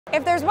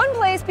If there's one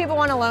place people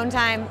want alone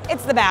time,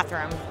 it's the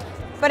bathroom.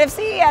 But if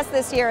CES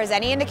this year is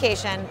any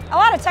indication, a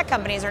lot of tech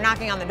companies are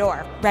knocking on the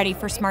door. Ready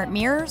for smart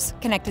mirrors,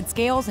 connected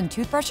scales, and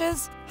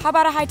toothbrushes? How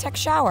about a high-tech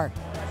shower?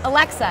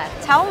 Alexa,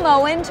 tell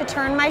Moen to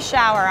turn my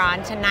shower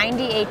on to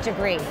 98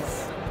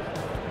 degrees.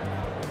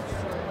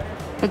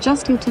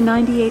 Adjusting to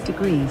 98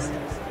 degrees.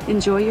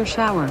 Enjoy your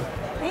shower.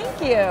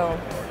 Thank you.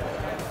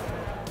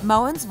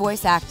 Moen's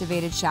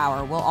voice-activated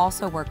shower will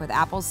also work with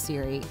Apple's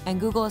Siri and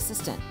Google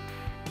Assistant.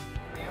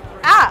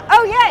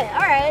 Oh yay,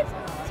 all right.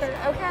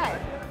 Okay.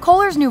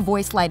 Kohler's new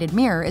voice-lighted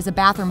mirror is a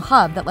bathroom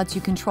hub that lets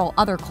you control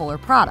other Kohler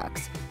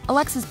products.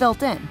 Alexa's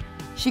built in.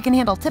 She can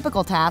handle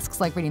typical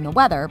tasks like reading the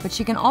weather, but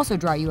she can also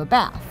draw you a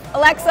bath.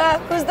 Alexa,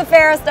 who's the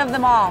fairest of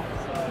them all?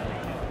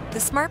 The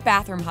smart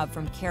bathroom hub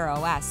from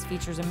CareOS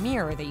features a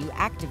mirror that you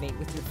activate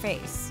with your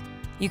face.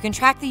 You can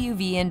track the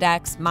UV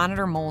index,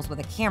 monitor moles with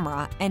a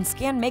camera, and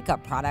scan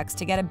makeup products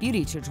to get a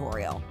beauty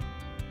tutorial.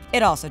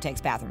 It also takes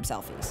bathroom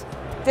selfies.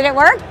 Did it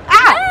work?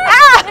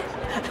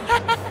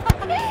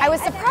 I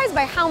was surprised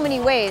by how many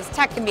ways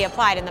tech can be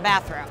applied in the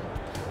bathroom.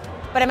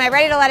 But am I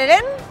ready to let it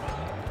in?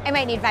 I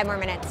might need 5 more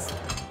minutes.